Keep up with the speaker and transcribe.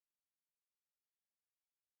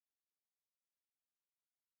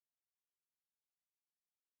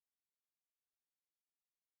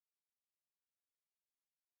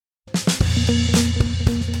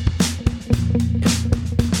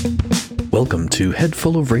Welcome to Head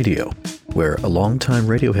Full of Radio, where a longtime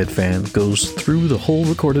Radiohead fan goes through the whole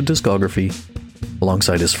recorded discography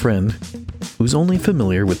alongside his friend, who's only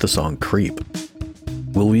familiar with the song Creep.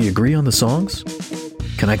 Will we agree on the songs?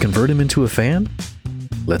 Can I convert him into a fan?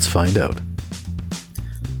 Let's find out.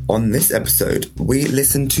 On this episode, we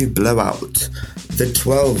listen to Blowout, the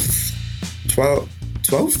 12th.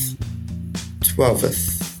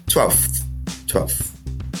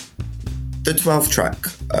 The 12th track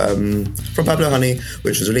from Pablo Honey,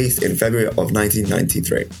 which was released in February of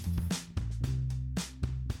 1993.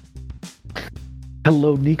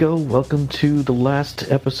 Hello, Nico. Welcome to the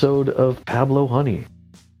last episode of Pablo Honey.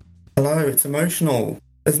 Hello, it's emotional.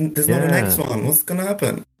 There's not a next one. What's going to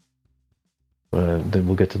happen? Then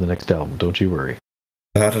we'll get to the next album. Don't you worry.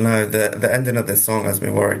 I don't know. The ending of this song has me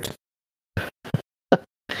worried.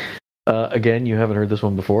 Again, you haven't heard this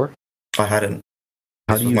one before? I hadn't.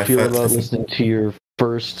 How do you feel about listening to your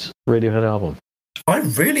first Radiohead album? I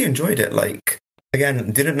really enjoyed it.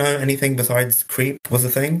 Again, didn't know anything besides Creep was a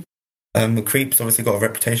thing. Creep's obviously got a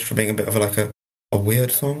reputation for being a bit of a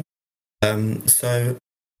weird song. So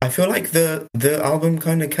I feel like the album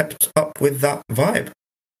kind of kept up with that vibe.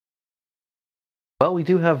 Well, we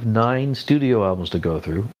do have 9 studio albums to go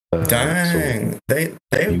through. Dang, so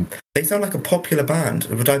they sound like a popular band.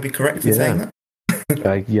 Would I be correct in saying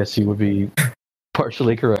that? Yes, you would be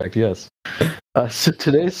partially correct, yes. So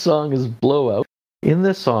today's song is Blowout. In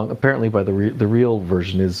this song, apparently by the real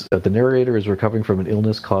version, is the narrator is recovering from an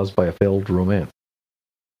illness caused by a failed romance.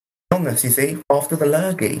 Illness, you see, after the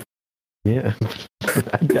lurgy. Yeah.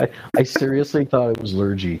 I seriously thought it was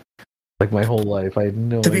lurgy. Like my whole life, I had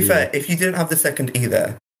no idea. To be fair, if you didn't have the second E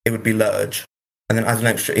there, it would be lurge, and then add an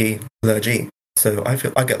extra E, lurgy. So I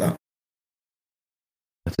get that.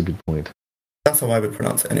 That's a good point. That's how I would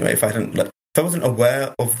pronounce it anyway. If I wasn't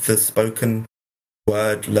aware of the spoken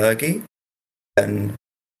word lurgy, then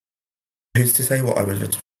who's to say what I would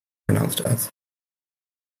have pronounced it as?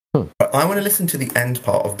 But I want to listen to the end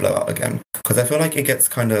part of Blowout again, because I feel like it gets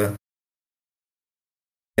kind of,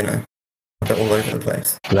 a bit all over the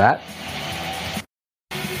place. That?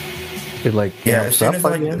 It as soon as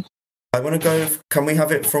I want to go, can we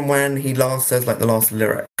have it from when he last says the last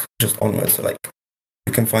lyric, just onwards, so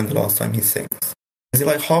you can find the last time he sings. Is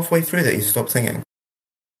it halfway through that he stopped singing?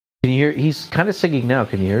 Can you hear? He's kind of singing now.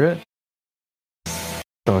 Can you hear it?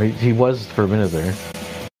 Oh, he was for a minute there.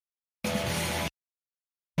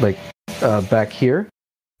 Back here?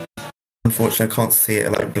 Unfortunately, I can't see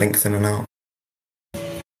it. It blinks in and out.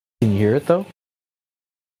 Can you hear it, though?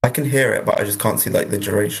 I can hear it, but I just can't see, the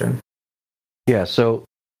duration. Yeah, so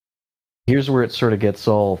here's where it sort of gets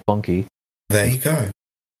all funky. There you go.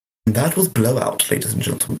 And that was Blowout, ladies and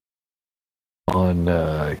gentlemen. On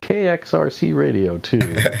KXRC Radio, too.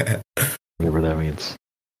 Whatever that means.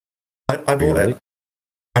 I bought it.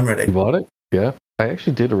 I'm ready. You bought it? Yeah. I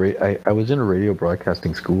actually did I was in a radio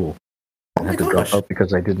broadcasting school. I had to drop out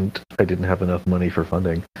because I didn't have enough money for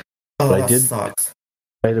funding. Oh, but that sucks.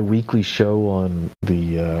 I had a weekly show on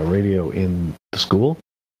the radio in the school.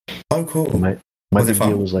 Oh, cool. My big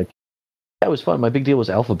deal was it was fun. My big deal was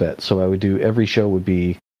alphabet. So I would do, every show would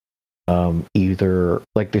be either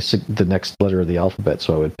the next letter of the alphabet.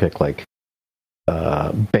 So I would pick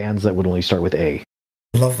bands that would only start with A.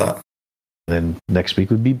 Love that. Then next week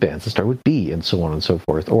would be bands that start with B, and so on and so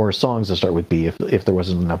forth. Or songs that start with B if there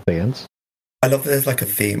wasn't enough bands. I love that there's a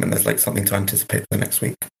theme and there's something to anticipate for the next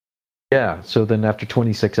week. Yeah, so then after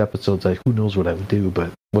 26 episodes, who knows what I would do,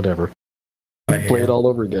 but whatever. Play it all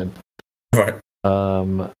over again. Right.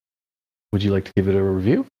 Would you like to give it a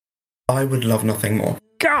review? I would love nothing more.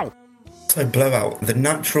 Go! So Blowout, the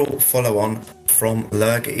natural follow-on from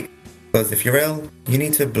Lurgy. Because if you're ill, you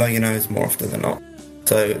need to blow your nose more often than not.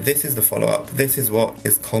 So this is the follow-up. This is what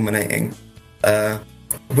is culminating.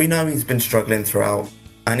 We know he's been struggling throughout,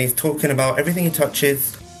 and he's talking about everything he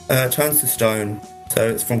touches turns to stone. So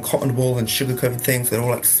it's from cotton wool and sugar-coated things. They're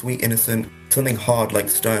all sweet, innocent, something hard like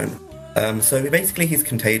stone. So basically he's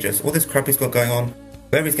contagious. All this crap he's got going on,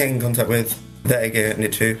 whoever he's getting in contact with, they're getting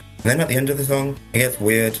it too. And then at the end of the song, it gets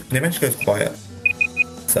weird, and eventually goes quiet.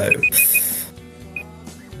 So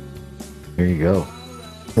here you go.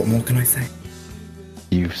 What more can I say?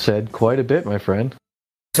 You've said quite a bit, my friend.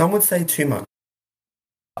 Some would say too much.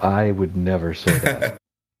 I would never say that.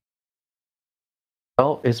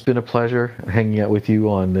 Well, it's been a pleasure hanging out with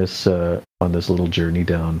you on this little journey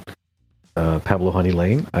down Pablo Honey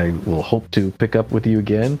Lane. I will hope to pick up with you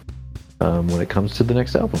again when it comes to the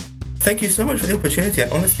next album. Thank you so much for the opportunity.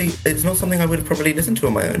 Honestly, it's not something I would have probably listened to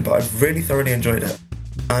on my own, but I've really thoroughly enjoyed it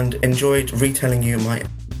and enjoyed retelling you my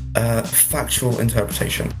factual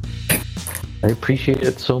interpretation. I appreciate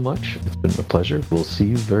it so much. It's been a pleasure. We'll see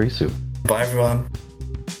you very soon. Bye, everyone.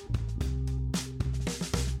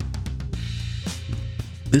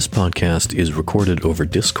 This podcast is recorded over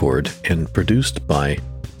Discord and produced by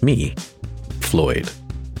me, Floyd.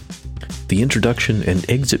 The introduction and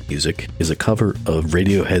exit music is a cover of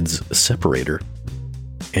Radiohead's Separator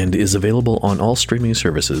and is available on all streaming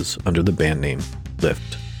services under the band name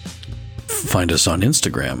Lift. Find us on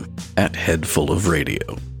Instagram at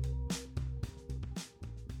HeadFullOfRadio.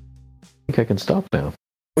 I think I can stop now.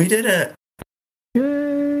 We did it! Yay!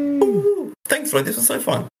 Ooh, thanks, Lloyd. This was so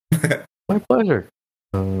fun. My pleasure.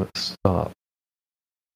 Stop.